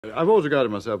I've always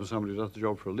regarded myself as somebody who does the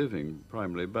job for a living,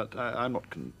 primarily, but I'm not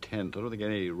content. I don't think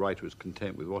any writer is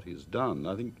content with what he's done.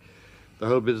 I think the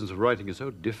whole business of writing is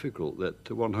so difficult that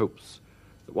one hopes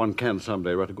that one can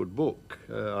someday write a good book.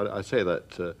 I say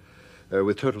that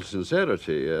with total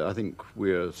sincerity. I think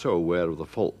we're so aware of the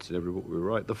faults in every book we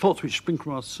write, the faults which spring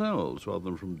from ourselves rather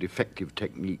than from defective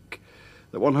technique,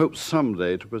 that one hopes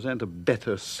someday to present a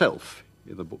better self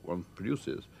in the book one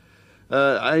produces.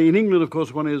 In England, of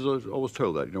course, one is always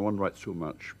told that, one writes too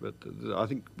much, but I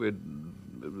think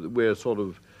we're sort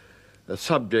of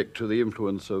subject to the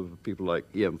influence of people like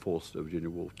E.M. Forster, Virginia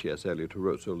Woolf, T.S. Eliot, who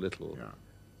wrote so little. Yeah.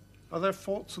 Are there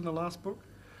faults in the last book?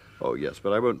 Oh, yes,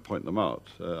 but I won't point them out.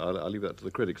 I'll leave that to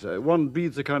the critics. One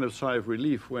breathes a kind of sigh of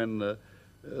relief when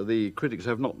the critics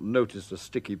have not noticed a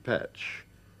sticky patch,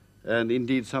 and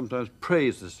indeed sometimes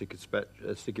praise the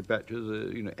sticky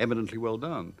patches, eminently well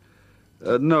done.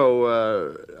 No,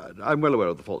 I'm well aware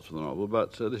of the faults of the novel,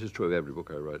 but this is true of every book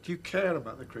I write. Do you care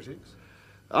about the critics?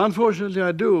 Unfortunately,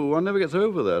 I do. One never gets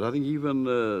over that. I think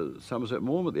even Somerset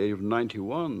Maugham at the age of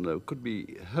 91 could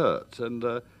be hurt, and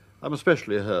I'm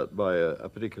especially hurt by a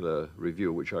particular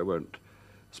review, which I won't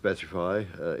specify,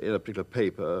 in a particular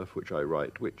paper for which I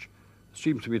write, which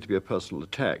seems to me to be a personal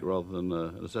attack rather than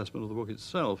an assessment of the book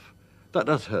itself. That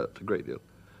does hurt a great deal.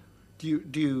 Do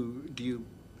you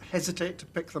hesitate to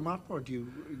pick them up, or do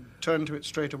you turn to it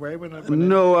straight away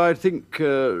No, I think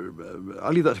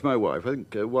I'll leave that to my wife. I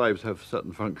think wives have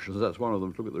certain functions. That's one of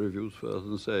them, to look at the reviews first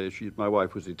and say, my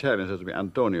wife was Italian, says to me,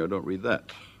 Antonio, don't read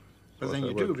that. But then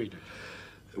you do read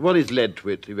it. One is led to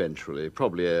it eventually,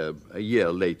 probably a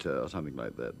year later or something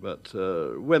like that. But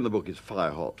when the book is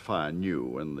fire hot, fire new,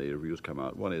 when the reviews come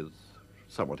out, one is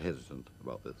somewhat hesitant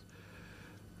about this.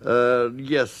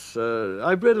 Yes,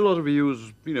 I've read a lot of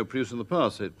reviews, produced in the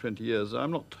past, say, 20 years.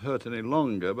 I'm not hurt any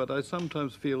longer, but I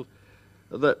sometimes feel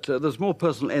that there's more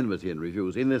personal enmity in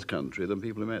reviews in this country than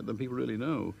people really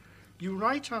know. You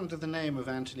write under the name of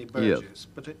Anthony Burgess, yes.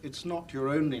 But it's not your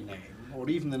only name, or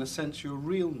even in a sense your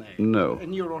real name. No.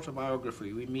 In your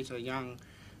autobiography, we meet a young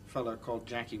fellow called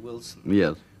Jackie Wilson,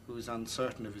 yes, who is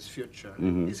uncertain of his future.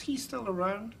 Mm-hmm. Is he still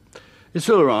around? He's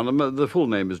still around. The full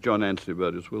name is John Anthony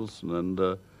Burgess Wilson, and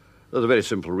there's a very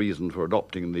simple reason for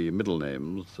adopting the middle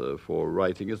names for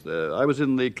writing. I was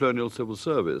in the Colonial Civil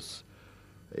Service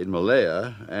in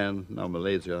Malaya, and now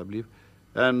Malaysia, I believe.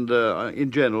 And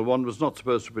in general, one was not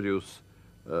supposed to produce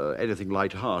anything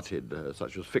light-hearted,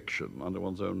 such as fiction, under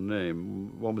one's own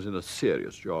name. One was in a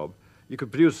serious job. You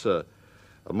could produce a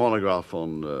monograph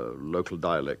on local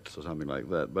dialects or something like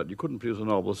that, but you couldn't produce a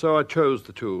novel. So I chose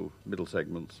the two middle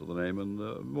segments of the name and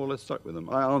more or less stuck with them.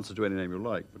 I answer to any name you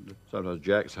like, but sometimes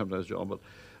Jack, sometimes John, but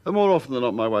more often than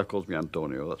not, my wife calls me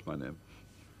Antonio. That's my name.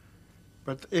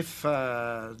 But if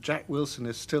Jack Wilson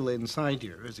is still inside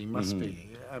you, as he must be,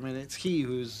 I mean, it's he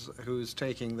who's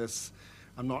taking this.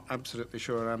 I'm not absolutely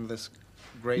sure I'm this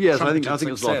great. Yes, I think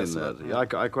there's a lot in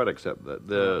that. I quite accept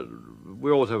that.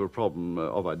 We always have a problem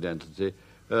of identity.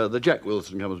 The Jack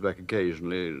Wilson comes back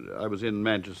occasionally. I was in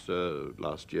Manchester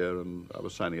last year, and I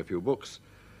was signing a few books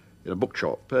in a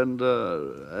bookshop, and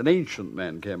an ancient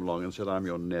man came along and said, "I'm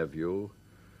your nephew."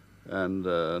 And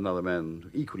another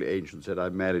man, equally ancient, said, "I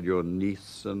married your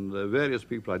niece." And various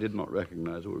people I did not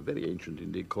recognize, who were very ancient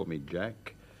indeed, called me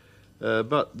Jack.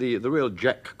 But the real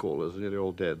Jack callers are nearly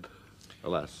all dead,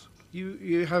 alas.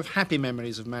 You have happy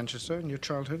memories of Manchester in your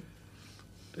childhood?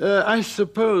 I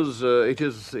suppose it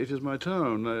is my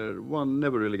town. One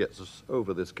never really gets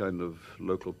over this kind of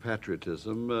local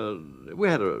patriotism. We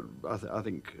had I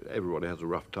think everybody has a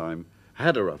rough time.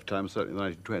 Had a rough time, certainly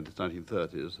in the 1920s,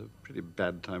 1930s, a pretty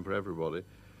bad time for everybody.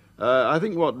 I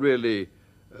think what really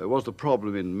was the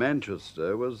problem in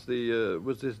Manchester was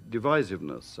this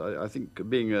divisiveness. I think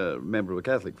being a member of a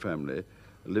Catholic family,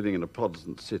 living in a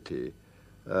Protestant city,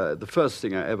 the first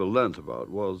thing I ever learnt about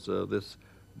was this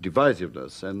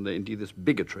divisiveness and indeed this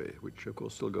bigotry, which of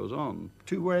course still goes on.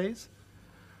 Two ways?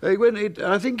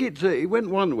 I think it went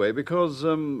one way because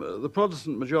the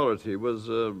Protestant majority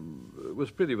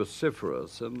was pretty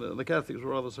vociferous, and the Catholics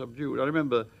were rather subdued. I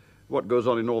remember what goes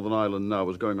on in Northern Ireland now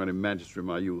was going on in Manchester in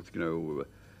my youth.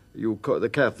 The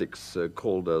Catholics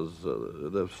called us,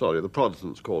 the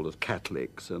Protestants called us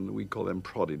Catholics, and we call them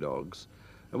proddy dogs.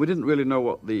 And we didn't really know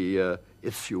what the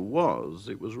issue was.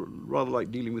 It was rather like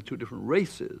dealing with two different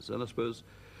races, and I suppose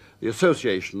the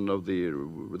association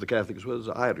with the Catholics was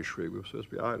Irish. We were supposed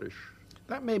to be Irish.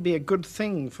 That may be a good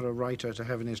thing for a writer to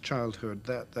have in his childhood,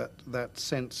 that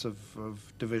sense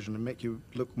of division, and make you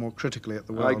look more critically at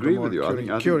the world. I agree with you. I think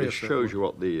this shows you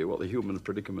what the human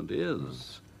predicament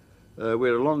is.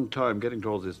 We're a long time getting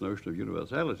towards this notion of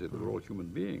universality, that we're all human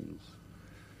beings.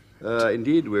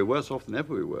 Indeed, we're worse off than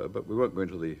ever we were, but we won't go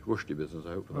into the Rushdie business,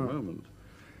 I hope, for the moment.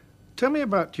 Tell me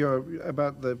about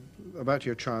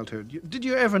your childhood. Did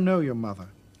you ever know your mother?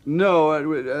 No,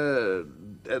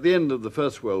 at the end of the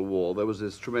First World War, there was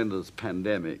this tremendous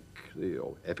pandemic,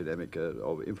 or epidemic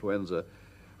of influenza.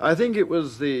 I think it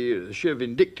was the sheer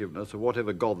vindictiveness of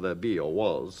whatever god there be or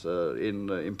was in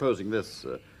imposing this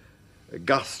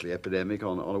ghastly epidemic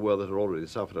on a world that had already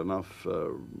suffered enough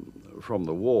from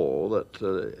the war that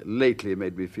lately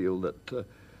made me feel that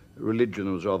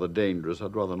religion was rather dangerous.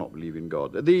 I'd rather not believe in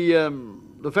God.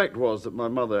 The fact was that my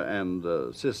mother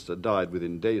and sister died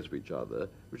within days of each other,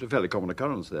 which was a fairly common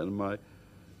occurrence then. My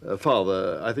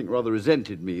father, I think, rather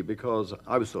resented me because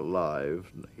I was still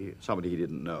alive, somebody he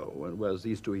didn't know, whereas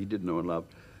these two he did know and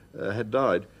loved had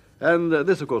died. And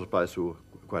this, of course, applies to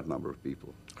quite a number of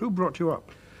people. Who brought you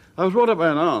up? I was brought up by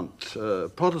an aunt,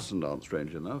 Protestant aunt,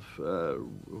 strangely enough,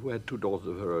 who had two daughters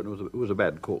of her own, who was a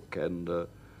bad cook and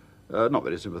not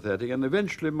very sympathetic. And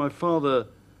eventually my father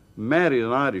married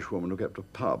an Irish woman who kept a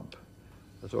pub.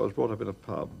 So I was brought up in a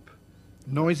pub.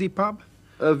 Noisy pub?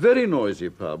 A very noisy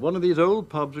pub, one of these old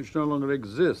pubs which no longer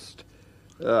exist.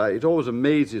 It always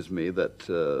amazes me that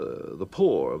the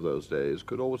poor of those days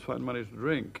could always find money to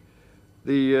drink.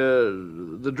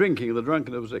 The drinking, the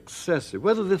drunkenness was excessive.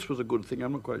 Whether this was a good thing,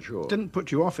 I'm not quite sure. Didn't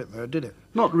put you off it, though, did it?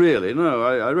 Not really, no.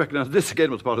 I recognise this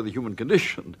again was part of the human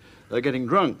condition, getting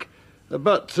drunk.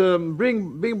 But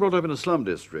being brought up in a slum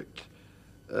district,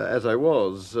 as I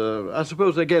was, I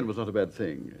suppose again was not a bad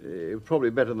thing. It was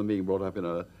probably better than being brought up in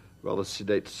a rather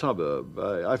sedate suburb.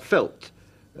 I felt,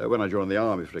 when I joined the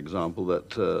army, for example,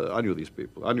 that I knew these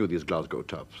people. I knew these Glasgow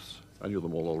toughs. I knew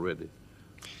them all already.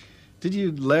 Did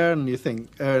you learn, you think,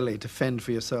 early to fend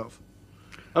for yourself?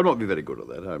 I've not been very good at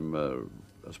that. I'm,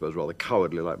 I suppose, rather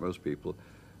cowardly like most people.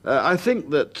 I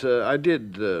think that I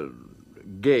did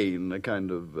gain a kind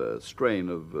of strain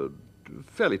of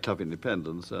fairly tough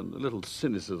independence and a little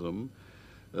cynicism,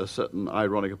 a certain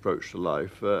ironic approach to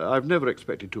life. I've never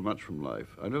expected too much from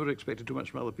life. I've never expected too much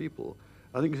from other people.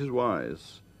 I think this is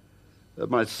wise.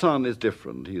 My son is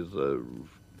different. He's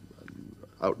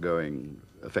outgoing,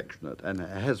 affectionate, and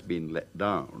has been let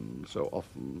down so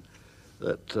often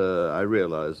that I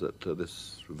realize that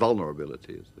this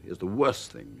vulnerability is the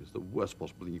worst thing, is the worst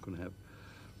possible thing you can have.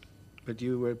 But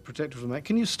you were protected from that.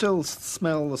 Can you still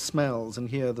smell the smells and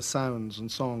hear the sounds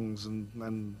and songs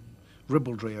and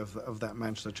ribaldry of that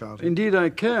Manchester childhood? Indeed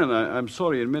I can. I'm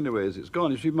sorry, in many ways it's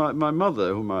gone. You see, my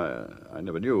mother, whom I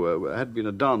never knew, had been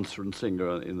a dancer and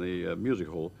singer in the music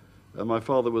hall. My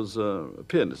father was a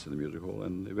pianist in the music hall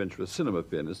and eventually a cinema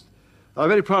pianist. I'm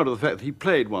very proud of the fact that he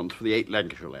played once for the 8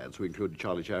 Lancashire lads, who included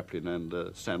Charlie Chaplin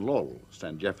and Stan Laurel,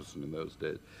 Stan Jefferson in those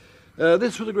days.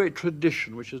 This was a great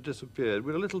tradition which has disappeared.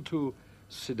 We're a little too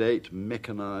sedate,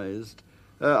 mechanized.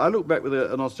 I look back with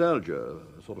a nostalgia,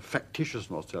 a sort of factitious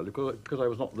nostalgia, because I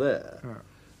was not there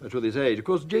to this age. Of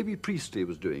course, J.B. Priestley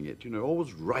was doing it,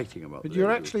 always writing about it. But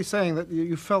you're actually saying that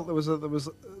you felt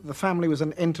the family was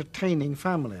an entertaining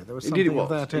family. There was Indeed something it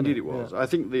was. of that in Indeed it. it was. Yeah. I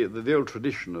think the old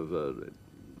tradition of,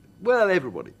 well,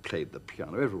 everybody played the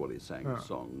piano, everybody sang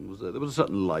songs. There was a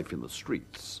certain life in the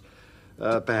streets.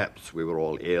 Perhaps we were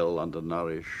all ill,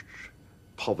 undernourished,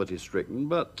 poverty-stricken,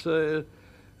 but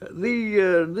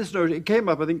this notion, it came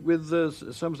up, I think, with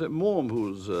Somerset Maugham,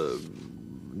 whose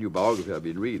new biography I've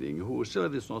been reading, who still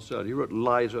had this nostalgia. He wrote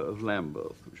Liza of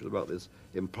Lambeth, which was about this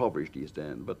impoverished East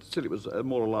End, but still it was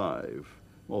more alive,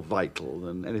 more vital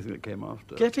than anything that came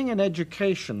after. Getting an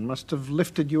education must have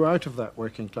lifted you out of that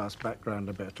working class background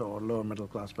a bit, or lower middle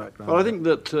class background. Well, I think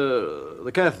that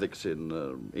the Catholics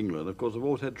in England, of course, have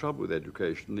always had trouble with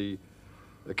education.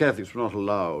 The Catholics were not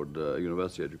allowed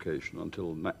university education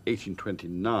until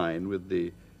 1829 with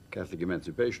the Catholic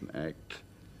Emancipation Act.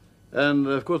 And,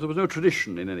 of course, there was no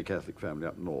tradition in any Catholic family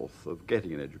up north of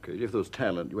getting an education. If there was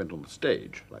talent, you went on the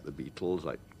stage, like the Beatles,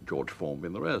 like George Formby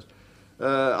and the rest.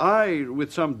 I,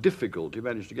 with some difficulty,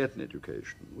 managed to get an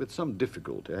education. With some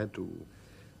difficulty, I had to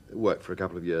work for a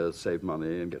couple of years, save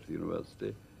money, and get to the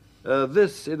university.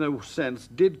 This, in a sense,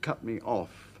 did cut me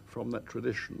off from that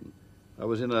tradition. I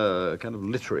was in a kind of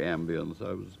literary ambience.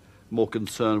 I was more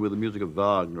concerned with the music of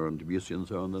Wagner and Debussy and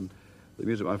so on than the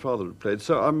music my father had played.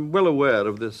 So I'm well aware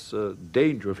of this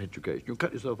danger of education. You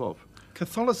cut yourself off.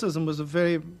 Catholicism was a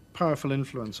very powerful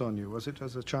influence on you, was it,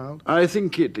 as a child? I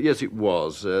think yes, it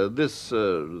was. It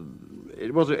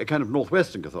was a kind of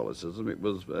Northwestern Catholicism. It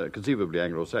was conceivably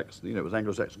Anglo-Saxon. It was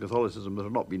Anglo-Saxon Catholicism that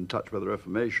had not been touched by the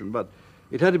Reformation, but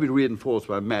it had to be reinforced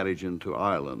by marriage into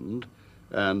Ireland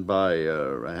and by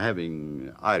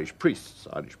having Irish priests,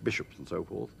 Irish bishops and so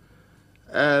forth.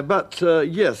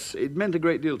 Yes, it meant a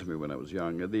great deal to me when I was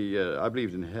young. I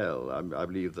believed in hell. I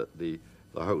believed that the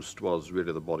host was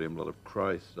really the body and blood of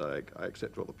Christ. I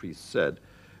accept what the priest said.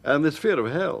 And this fear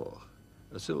of hell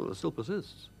still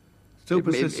persists. Still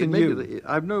persists in you?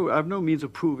 I've no means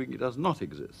of proving it does not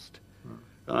exist.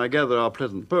 And I gather our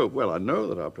present Pope, well, I know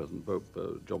that our present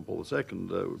Pope, John Paul II,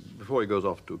 before he goes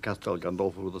off to Castel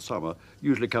Gandolfo for the summer,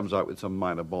 usually comes out with some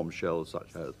minor bombshell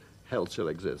such as hell still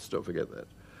exists, don't forget that.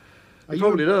 He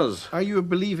probably does. Are you a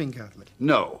believing Catholic?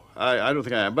 No, I don't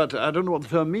think I am. But I don't know what the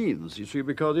term means, you see,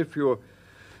 because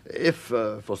if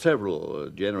for several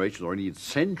generations or indeed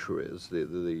centuries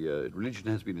the religion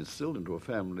has been instilled into a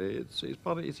family, it's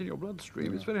in your bloodstream.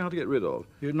 Yeah. It's very hard to get rid of.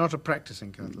 You're not a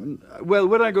practicing Catholic? Well,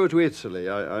 when I go to Italy,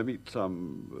 I meet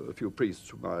a few priests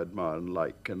whom I admire and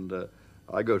like, and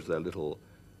I go to their little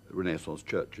Renaissance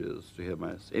churches to hear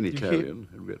Mass in Italian.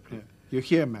 You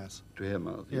hear Mass? To hear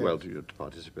Mass, yes. Well, to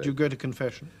participate. Do you go to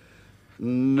confession?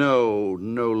 No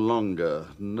longer.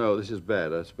 No, this is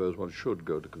bad. I suppose one should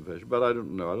go to confession, but I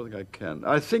don't know. I don't think I can.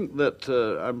 I think that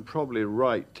I'm probably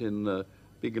right in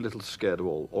being a little scared of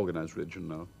all organized religion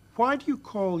now. Why do you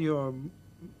call your,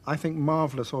 I think,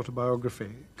 marvelous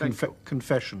autobiography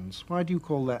Confessions? Why do you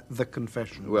call that The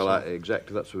Confessions? Well,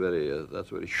 exactly. That's a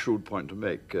very shrewd point to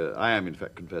make. I am, in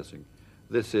fact, confessing.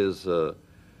 This is a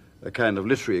kind of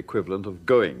literary equivalent of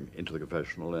going into the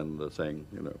confessional and saying,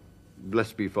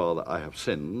 blessed be Father, I have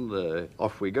sinned,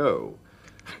 off we go.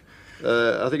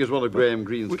 I think it's one of Graham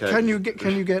Greene's characters.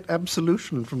 Can you get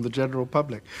absolution from the general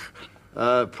public?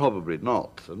 Probably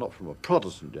not. Not from a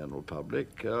Protestant general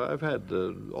public. I've had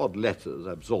odd letters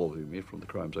absolving me from the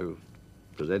crimes I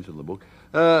present in the book.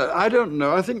 I don't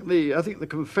know. I think the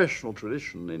confessional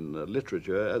tradition in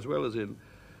literature, as well as in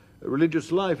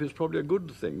religious life, is probably a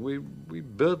good thing. We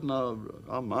burden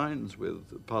our minds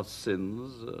with past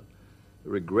sins,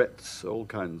 regrets, all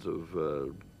kinds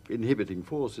of inhibiting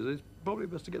forces. It's probably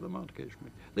best to get them out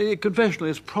occasionally. The confessional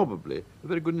is probably a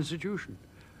very good institution.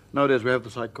 Nowadays we have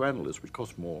the psychoanalyst, which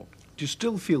costs more. Do you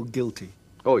still feel guilty?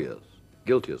 Oh, yes.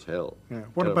 Guilty as hell. Yeah.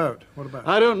 What about?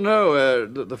 I don't know.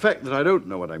 The fact that I don't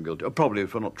know what I'm guilty of, probably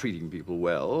for not treating people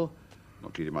well,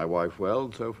 not treating my wife well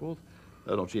and so forth,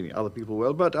 not treating other people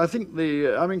well. But I think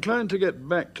I'm inclined to get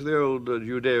back to the old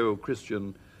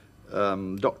Judeo-Christian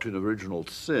doctrine of original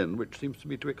sin, which seems to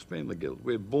me to explain the guilt.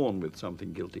 We're born with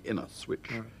something guilty in us, which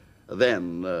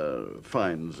then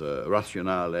finds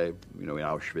rationale, in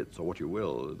Auschwitz or what you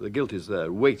will. The guilt is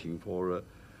there, waiting for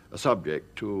a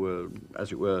subject to,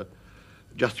 as it were,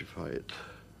 justify it.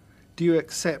 Do you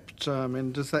accept,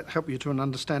 and does that help you to an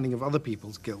understanding of other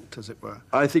people's guilt, as it were?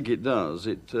 I think it does.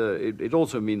 It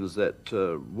also means that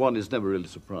one is never really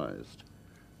surprised.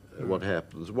 What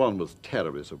happens. One was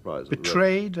terribly surprised.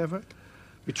 Betrayed ever?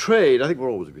 Betrayed. I think we're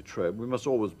always betrayed. We must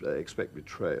always expect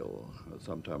betrayal at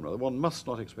some time or other. One must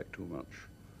not expect too much.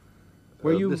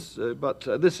 This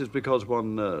is because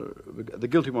the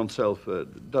guilt in oneself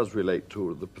does relate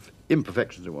to the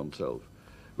imperfections in oneself,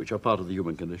 which are part of the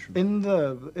human condition. In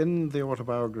the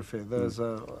autobiography, there's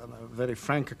a very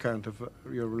frank account of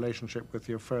your relationship with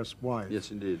your first wife.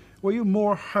 Yes, indeed. Were you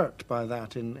more hurt by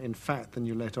that, in fact, than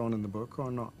you let on in the book,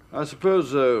 or not? I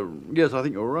suppose, yes, I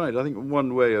think you're right. I think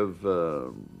one way of,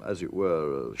 as it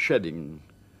were, shedding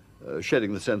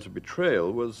the sense of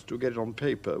betrayal was to get it on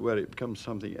paper, where it becomes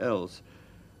something else.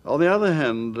 On the other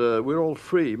hand, we're all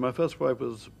free. My first wife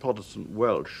was Protestant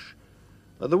Welsh.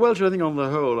 The Welsh, I think, on the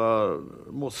whole, are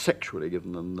more sexually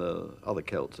given than the other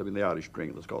Celts. I mean, the Irish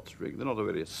drink, the Scots drink. They're not a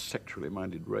very sexually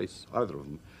minded race, either of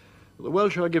them. But the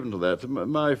Welsh are given to that.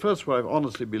 My first wife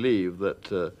honestly believed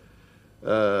that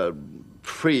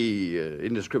free,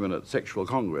 indiscriminate sexual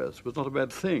congress was not a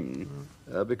bad thing,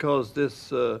 because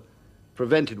this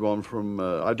prevented one from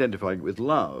identifying it with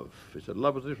love. She said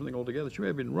love was a different thing altogether. She may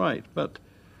have been right, but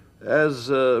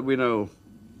as we know,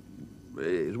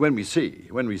 when we see,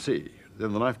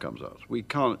 then the knife comes out. We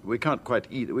can't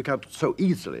so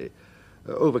easily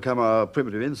overcome our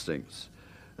primitive instincts.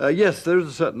 Yes, there is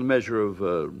a certain measure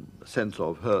of sense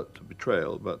of hurt,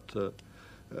 betrayal, but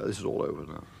this is all over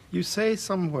now. You say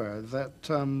somewhere that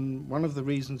one of the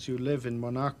reasons you live in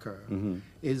Monaco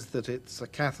is that it's a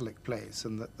Catholic place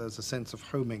and that there's a sense of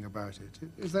homing about it.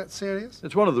 Is that serious?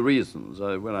 It's one of the reasons.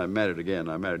 When I married again,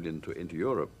 I married into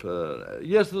Europe.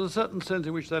 Yes, there's a certain sense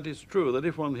in which that is true, that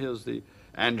if one hears the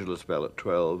Angelus bell at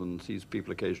 12 and sees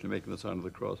people occasionally making the sign of the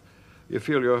cross, you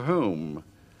feel you're home.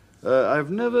 I've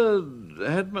never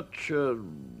had much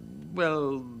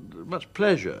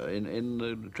pleasure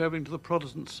in travelling to the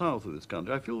Protestant south of this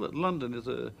country. I feel that London is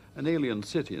an alien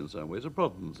city in some ways, a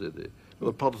Protestant city, with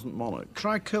a Protestant monarch.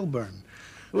 Try Kilburn.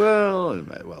 Well, I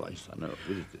know.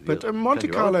 But Yes, Monte plenty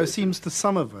of Carlo other seems to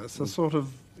some of us a sort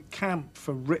of camp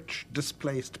for rich,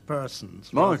 displaced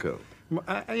persons. Monaco.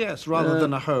 Yes, rather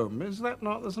than a home. Is that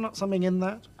not? There's not something in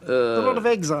that? There's a lot of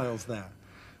exiles there.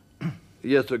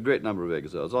 Yes, a great number of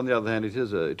exiles. On the other hand, it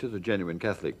is a genuine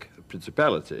Catholic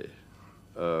principality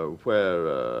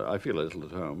where I feel a little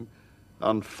at home.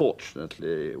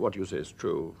 Unfortunately, what you say is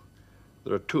true.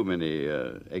 There are too many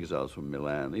exiles from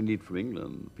Milan, indeed from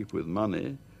England, people with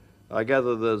money. I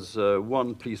gather there's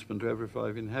one policeman to every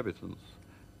 5 inhabitants.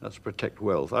 That's to protect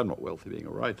wealth. I'm not wealthy being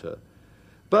a writer.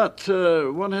 But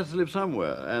one has to live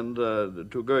somewhere, and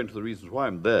to go into the reasons why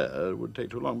I'm there would take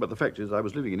too long. But the fact is, I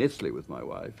was living in Italy with my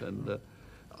wife and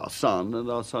our son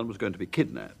was going to be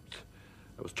kidnapped.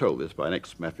 I was told this by an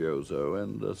ex-mafioso,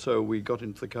 and so we got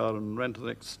into the car and ran to the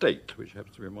next state, which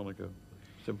happens to be Monaco.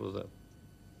 Simple as that.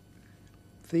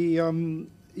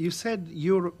 You said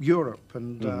Europe,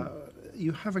 and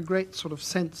you have a great sort of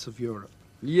sense of Europe.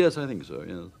 Yes, I think so,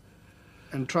 yes.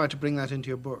 And try to bring that into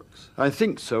your books. I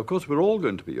think so. Of course, we're all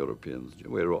going to be Europeans.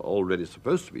 We're already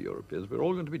supposed to be Europeans. We're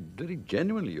all going to be very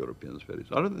genuinely Europeans very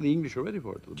soon. I don't think the English are ready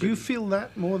for it. Do you feel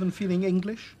that more than feeling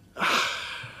English?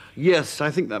 Yes, I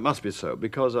think that must be so,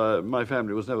 because my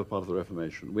family was never part of the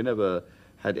Reformation. We never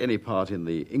had any part in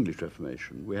the English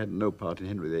Reformation. We had no part in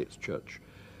Henry VIII's church.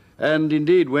 And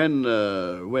indeed, when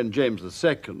James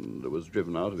II was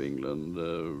driven out of England,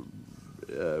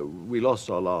 we lost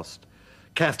our last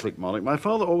Catholic monarch. My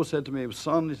father always said to me,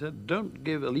 son, he said, don't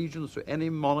give allegiance to any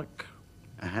monarch,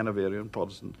 a Hanoverian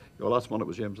Protestant. Your last monarch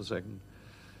was James II.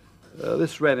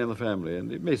 This ran in the family,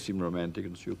 and it may seem romantic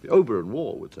and stupid. Oberon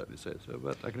War would certainly say so,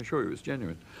 but I can assure you it's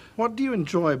genuine. What do you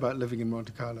enjoy about living in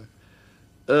Monte Carlo?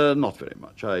 Not very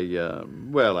much. I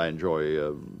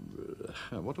enjoy...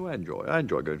 what do I enjoy? I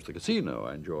enjoy going to the casino.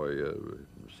 I enjoy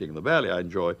seeing the valley. I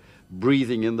enjoy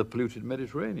breathing in the polluted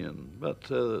Mediterranean. But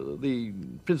the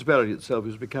principality itself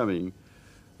is becoming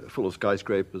full of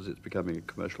skyscrapers. It's becoming a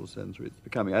commercial centre. It's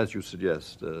becoming, as you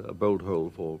suggest, a bolt hole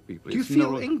for people. Do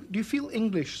you feel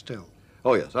English still?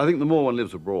 Oh, yes. I think the more one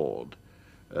lives abroad,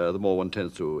 the more one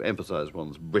tends to emphasise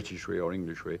one's Britishry or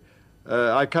Englishry.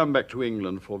 I come back to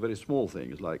England for very small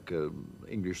things like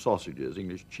English sausages,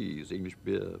 English cheese, English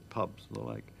beer, pubs and the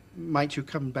like. Might you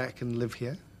come back and live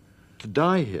here? To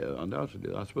die here,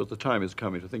 undoubtedly. I suppose the time is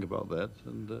coming to think about that.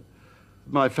 And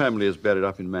my family is buried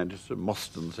up in Manchester,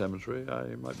 Moston Cemetery.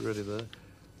 I might be ready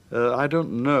there. I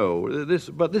don't know.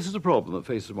 But this is a problem that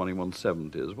faces one in one's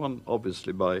 70s. One,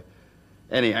 obviously, by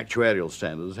any actuarial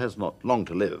standards, has not long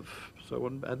to live. So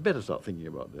one had better start thinking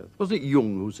about death. Wasn't it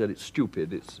Jung who said it's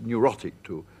stupid, it's neurotic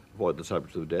to avoid the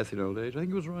subject of death in old age? I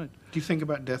think he was right. Do you think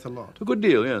about death a lot? A good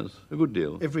deal, yes. A good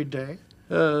deal. Every day?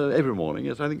 Every morning,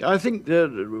 yes. I think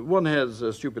one has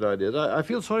stupid ideas. I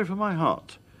feel sorry for my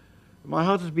heart. My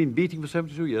heart has been beating for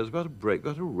 72 years. I've got a break,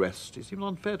 got a rest. It seems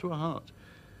unfair to a heart.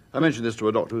 I mentioned this to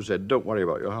a doctor who said, don't worry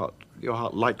about your heart. Your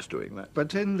heart likes doing that.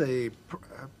 But in the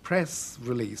press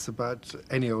release about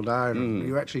Any Old Iron,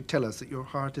 you actually tell us that your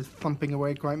heart is thumping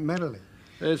away quite merrily.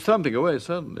 It's thumping away,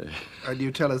 certainly. And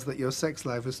you tell us that your sex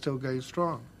life is still going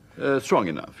strong. Strong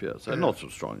enough, yes. Not so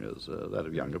strong as that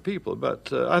of younger people,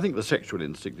 but I think the sexual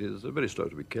instinct is very slow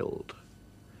to be killed.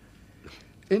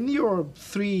 In your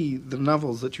the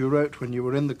novels that you wrote when you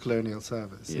were in the colonial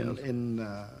service, yes. in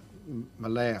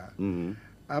Malaya,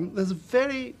 there's a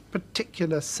very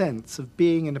particular sense of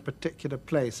being in a particular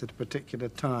place at a particular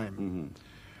time.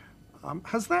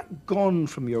 Has that gone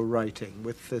from your writing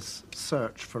with this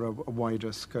search for a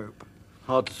wider scope?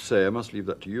 Hard to say. I must leave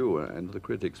that to you and to the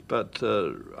critics. But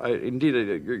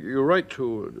indeed, you're right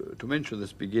to mention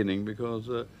this beginning, because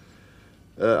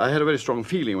I had a very strong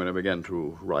feeling when I began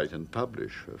to write and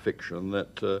publish fiction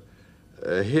that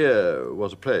here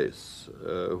was a place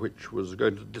which was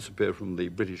going to disappear from the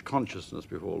British consciousness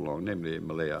before long, namely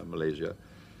Malaysia,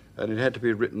 and it had to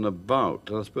be written about.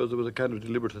 And I suppose there was a kind of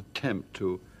deliberate attempt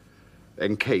to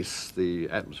encase the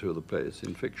atmosphere of the place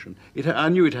in fiction. I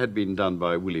knew it had been done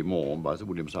by Willie Morm, by Sir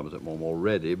William Somerset Maugham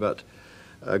already, but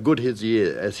good as he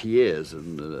is,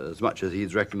 and as much as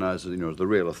he's recognised as, as the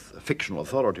real fictional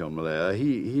authority on Malaya,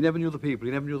 he never knew the people,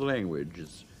 he never knew the language.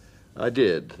 I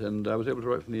did, and I was able to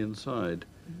write from the inside.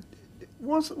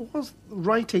 Was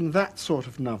writing that sort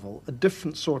of novel a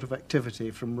different sort of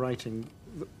activity from writing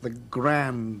the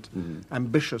grand,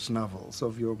 ambitious novels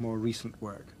of your more recent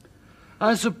work?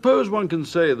 I suppose one can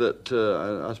say that,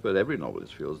 I suppose every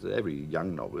novelist feels, that every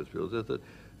young novelist feels that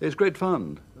it's great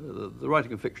fun. The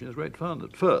writing of fiction is great fun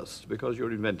at first, because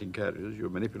you're inventing characters, you're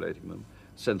manipulating them,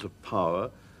 sense of power,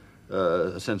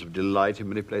 a sense of delight in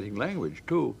manipulating language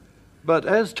too. But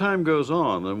as time goes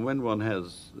on, and when one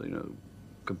has,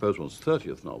 compose one's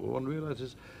 30th novel, one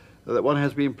realizes that one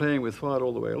has been playing with fire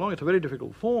all the way along. It's a very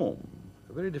difficult form,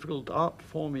 a very difficult art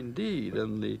form indeed,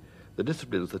 and the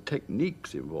disciplines, the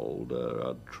techniques involved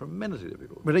are tremendously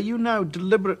difficult. But are you now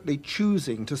deliberately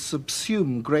choosing to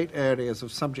subsume great areas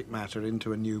of subject matter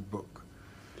into a new book?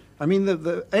 I mean,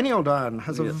 Any Old Iron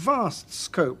has a vast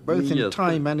scope, both in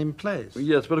time and in place.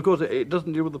 Yes, but of course it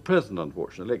doesn't deal with the present,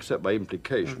 unfortunately, except by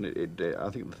implication. I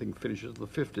think the thing finishes in the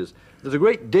 50s. There's a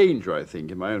great danger, I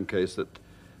think, in my own case, that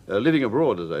living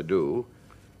abroad as I do,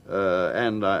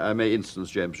 and I may instance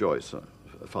James Joyce,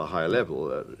 a far higher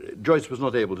level. Joyce was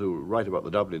not able to write about the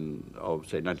Dublin of,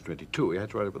 say, 1922. He had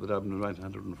to write about the Dublin of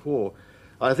 1904.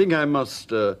 I think I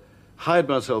must hide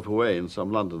myself away in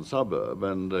some London suburb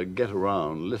and get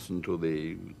around, listen to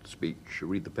the speech,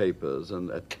 read the papers,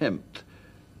 and attempt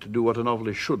to do what a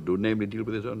novelist should do, namely deal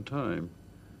with his own time.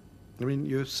 I mean,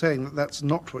 you're saying that that's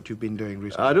not what you've been doing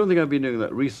recently. I don't think I've been doing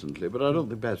that recently, but I don't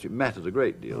think perhaps it matters a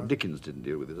great deal. Right. Dickens didn't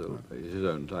deal with his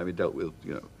own time. He dealt with,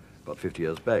 about 50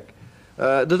 years back.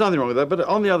 There's nothing wrong with that, but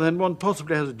on the other hand, one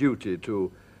possibly has a duty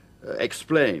to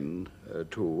explain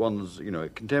to one's,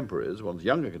 contemporaries, one's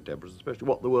younger contemporaries especially,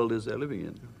 what the world is they're living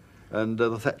in. And the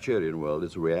Thatcherian world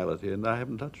is a reality, and I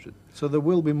haven't touched it. So there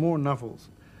will be more novels?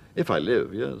 If I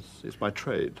live, yes. It's my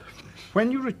trade. When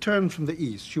you returned from the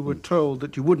East, you were told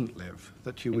that you wouldn't live,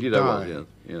 that you would Indeed die. I was,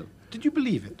 yes. Did you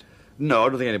believe it? No, I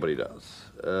don't think anybody does.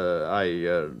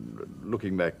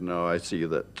 Looking back now, I see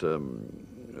that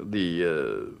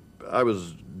I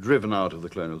was driven out of the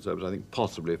colonial service, I think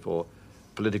possibly for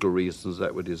political reasons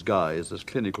that were disguised as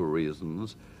clinical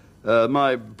reasons.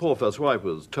 My poor first wife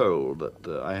was told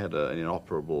that I had an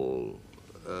inoperable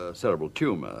cerebral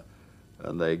tumor,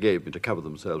 and they gave me to cover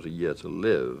themselves a year to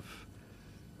live.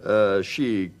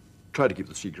 She tried to keep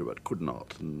the secret, but could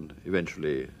not, and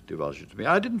eventually divulged it to me.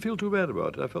 I didn't feel too bad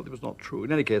about it. I felt it was not true.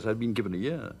 In any case, I'd been given a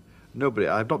year.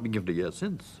 I've not been given a year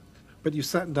since. But you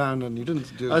sat down and you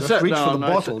didn't reach for the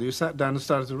bottle. You sat down and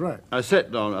started to write. I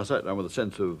sat down with a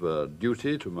sense of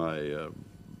duty to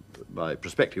my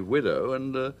prospective widow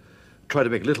and tried to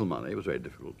make a little money. It was very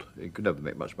difficult. You could never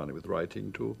make much money with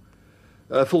writing, to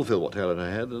fulfill what talent I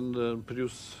had and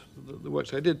produce the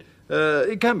works I did.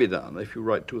 It can be done. If you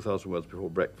write 2,000 words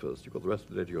before breakfast, you've got the rest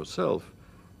of the day to yourself.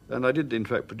 And I did, in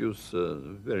fact, produce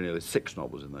very nearly 6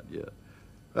 novels in that year.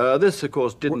 This, of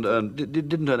course, didn't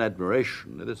earn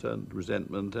admiration. This earned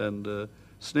resentment and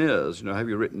sneers. Have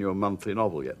you written your monthly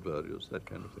novel yet, Burgess? That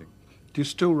kind of thing. Do you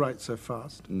still write so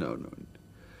fast? No.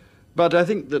 But I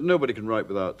think that nobody can write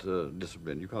without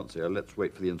discipline. You can't say, let's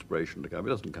wait for the inspiration to come. It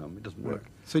doesn't come. It doesn't work.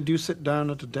 So do you sit down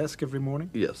at a desk every morning?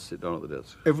 Yes, sit down at the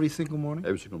desk. Every single morning?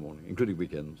 Every single morning, including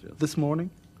weekends, yes. This morning?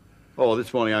 Oh,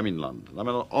 this morning I'm in London. I'm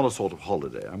on a sort of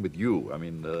holiday. I'm with you. I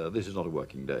mean, this is not a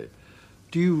working day.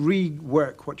 Do you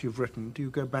rework what you've written? Do you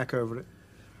go back over it?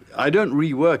 I don't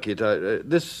rework it.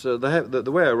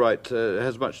 The way I write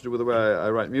has much to do with the way I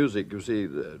write music. You see,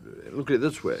 look at it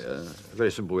this way, a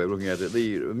very simple way of looking at it.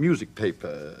 The music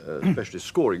paper, especially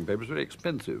scoring paper, is very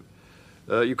expensive.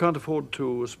 You can't afford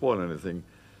to spoil anything.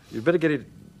 You'd better get it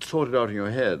sorted out in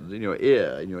your head, in your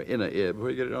ear, in your inner ear, before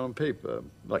you get it on paper.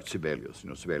 Like Sibelius.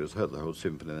 Sibelius heard the whole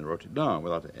symphony and then wrote it down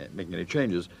without making any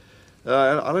changes.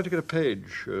 I like to get a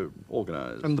page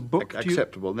organised, and the book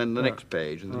acceptable, and then the next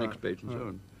page, and the next page, and so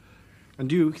on. And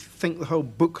do you think the whole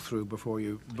book through before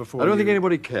you? I don't think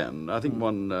anybody can. I think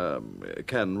one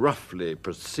can roughly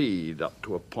proceed up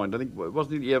to a point. I think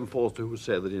wasn't it E.M. Forster who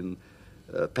said that in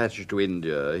Passage to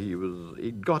India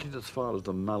he got it as far as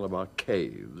the Malabar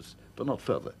Caves, but not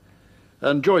further.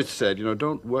 And Joyce said,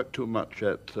 don't work too much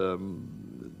at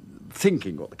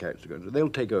thinking what the characters are going to do. They'll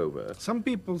take over. Some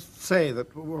people say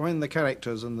that when the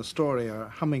characters and the story are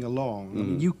humming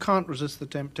along, you can't resist the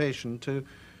temptation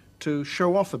to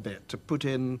show off a bit, to put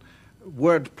in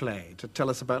wordplay, to tell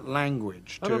us about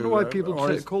language. I don't know why people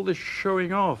call this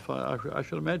showing off. I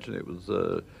should imagine it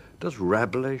was... does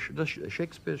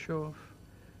Shakespeare show off?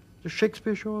 Does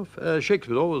Shakespeare show off?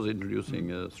 Shakespeare's always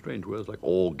introducing strange words like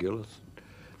Augulus.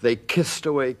 They kissed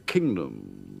away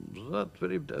kingdoms. That's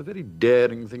a very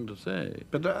daring thing to say.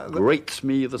 But grates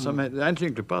me the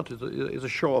Antony Cleopatra is a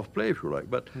show-off play, if you like.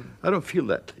 But I don't feel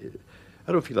that.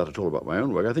 I don't feel that at all about my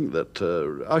own work. I think that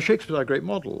our Shakespeare's our great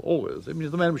model, always. I mean,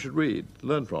 he's the man we should read,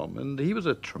 learn from. And he was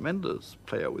a tremendous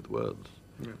player with words.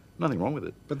 Yeah. Nothing wrong with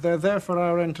it. But they're there for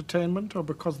our entertainment, or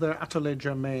because they're utterly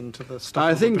germane to the stuff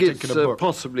I of the particular think book? It's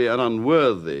possibly an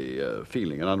unworthy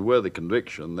feeling, an unworthy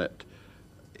conviction that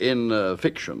in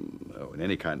fiction, or in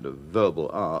any kind of verbal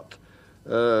art,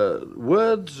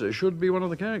 words should be one of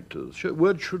the characters.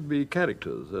 Words should be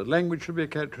characters. Language should be a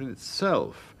character in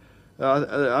itself.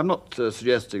 I'm not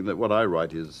suggesting that what I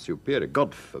write is superior,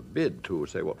 God forbid, to,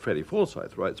 say, what Freddie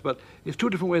Forsyth writes, but it's two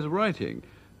different ways of writing.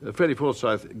 Freddie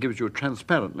Forsyth gives you a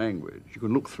transparent language. You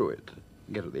can look through it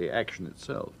and get at the action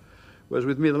itself. Whereas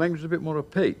with me, the language is a bit more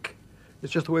opaque.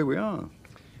 It's just the way we are.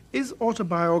 Is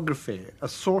autobiography a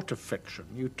sort of fiction?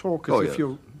 You talk as if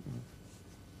you're...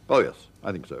 Oh, yes,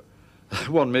 I think so.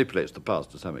 One manipulates the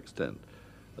past to some extent.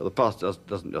 The past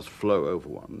doesn't just flow over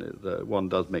one. One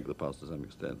does make the past to some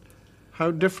extent.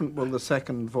 How different will the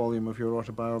second volume of your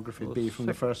autobiography be from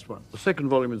the first one? The second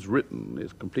volume is written,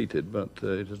 is completed, but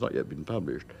it has not yet been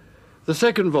published. The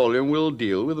second volume will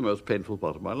deal with the most painful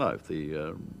part of my life,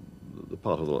 the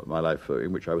part of my life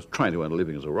in which I was trying to earn a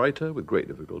living as a writer with great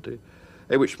difficulty,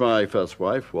 in which my first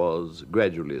wife was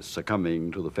gradually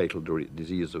succumbing to the fatal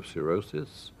disease of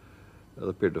cirrhosis,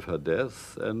 the period of her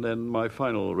death, and then my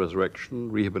final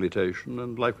resurrection, rehabilitation,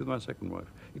 and life with my second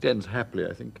wife. It ends happily,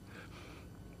 I think.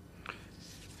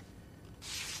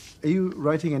 Are you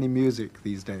writing any music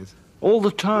these days? All the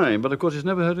time, but of course it's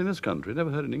never heard in this country, never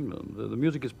heard in England. The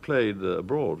music is played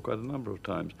abroad quite a number of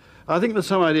times. I think there's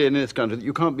some idea in this country that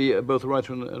you can't be both a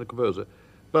writer and a composer.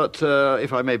 But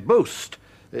if I may boast,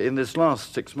 in this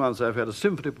last 6 months I've had a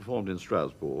symphony performed in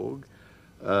Strasbourg,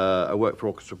 a work for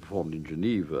orchestra performed in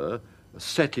Geneva, a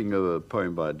setting of a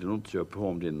poem by D'Annunzio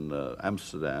performed in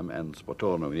Amsterdam and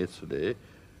Sportorno in Italy,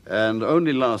 and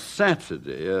only last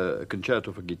Saturday a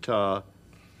concerto for guitar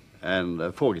and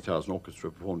 4 guitars and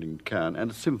orchestra performed in Cannes, and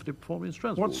a symphony performed in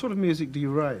Strasbourg. What sort of music do you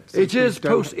write? It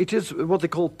is what they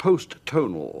call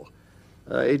post-tonal.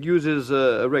 It uses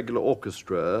a regular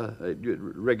orchestra,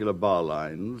 regular bar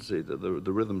lines.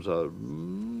 The rhythms are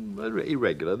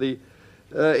irregular.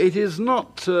 It is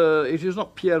not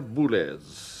Pierre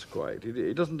Boulez quite.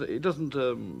 It doesn't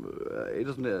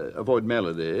avoid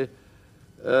melody.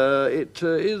 It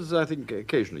is, I think,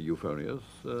 occasionally euphonious.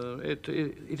 It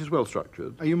is well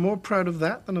structured. Are you more proud of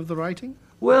that than of the writing?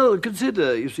 Well,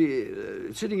 consider, you see,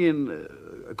 sitting in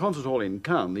a concert hall in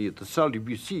Cannes, the Salle du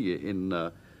Bussy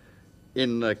in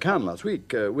Cannes last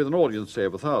week, with an audience, say,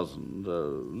 of 1,000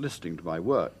 listening to my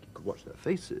work. You could watch their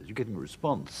faces. You're getting a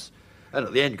response. And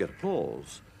at the end, you get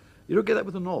applause. You don't get that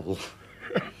with a novel.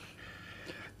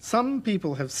 Some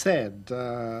people have said,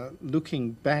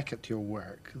 looking back at your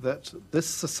work, that this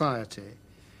society,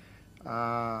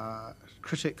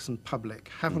 critics and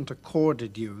public, haven't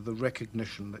accorded you the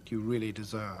recognition that you really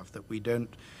deserve, that we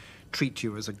don't treat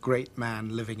you as a great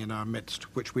man living in our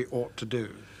midst, which we ought to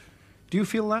do. Do you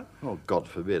feel that? Oh, God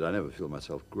forbid. I never feel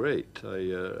myself great.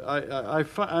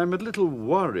 I'm a little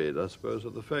worried, I suppose,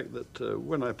 at the fact that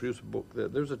when I produce a book,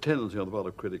 there's a tendency on the part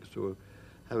of critics to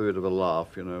have a bit of a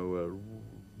laugh, you know.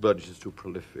 Burgess is too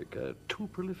prolific. Too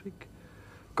prolific?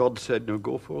 God said, no,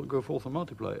 go forth and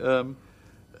multiply.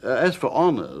 As for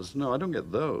honours, no, I don't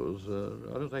get those.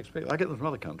 I don't expect. I get them from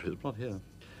other countries, but not here.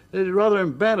 It's rather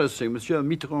embarrassing. Monsieur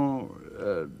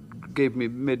Mitterrand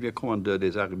made me a commandeur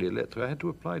des arts et des lettres. I had to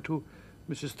apply to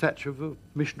Mrs. Thatcher for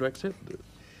permission to accept this.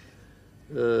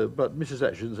 But Mrs.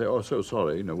 Thatcher didn't say, oh, so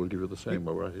sorry, you know, we'll give you the same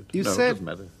while we're at it. It doesn't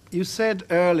matter. You said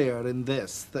earlier in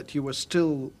this that you were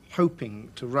still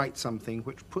hoping to write something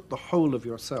which put the whole of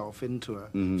yourself into a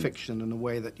fiction in a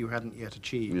way that you hadn't yet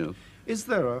achieved. Yes. Is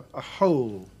there a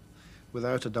hole,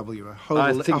 without a W, a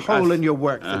hole in your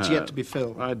work that's yet to be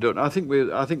filled? I don't. I think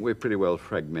we're pretty well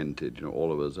fragmented, you know,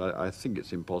 all of us. I think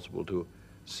it's impossible to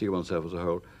see oneself as a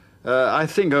whole. I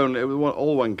think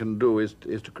all one can do is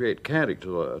to create characters,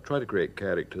 or try to create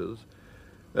characters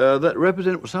that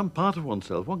represent some part of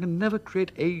oneself. One can never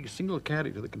create a single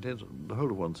character that contains the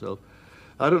whole of oneself.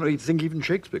 I don't know, I think even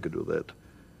Shakespeare could do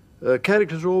that.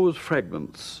 Characters are always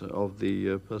fragments of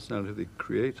the personality of the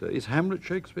creator. Is Hamlet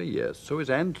Shakespeare? Yes. So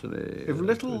is Antony. If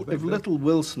little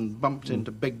Wilson bumped into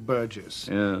Big Burgess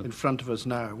in front of us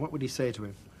now, what would he say to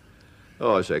him?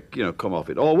 Oh, I say, you know, come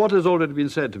off it. Or what has already been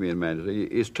said to me in Manchester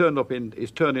is turned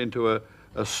into a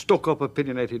stuck-up,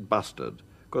 opinionated bastard,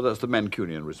 because that's the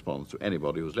Mancunian response to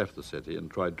anybody who's left the city and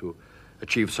tried to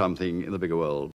achieve something in the bigger world.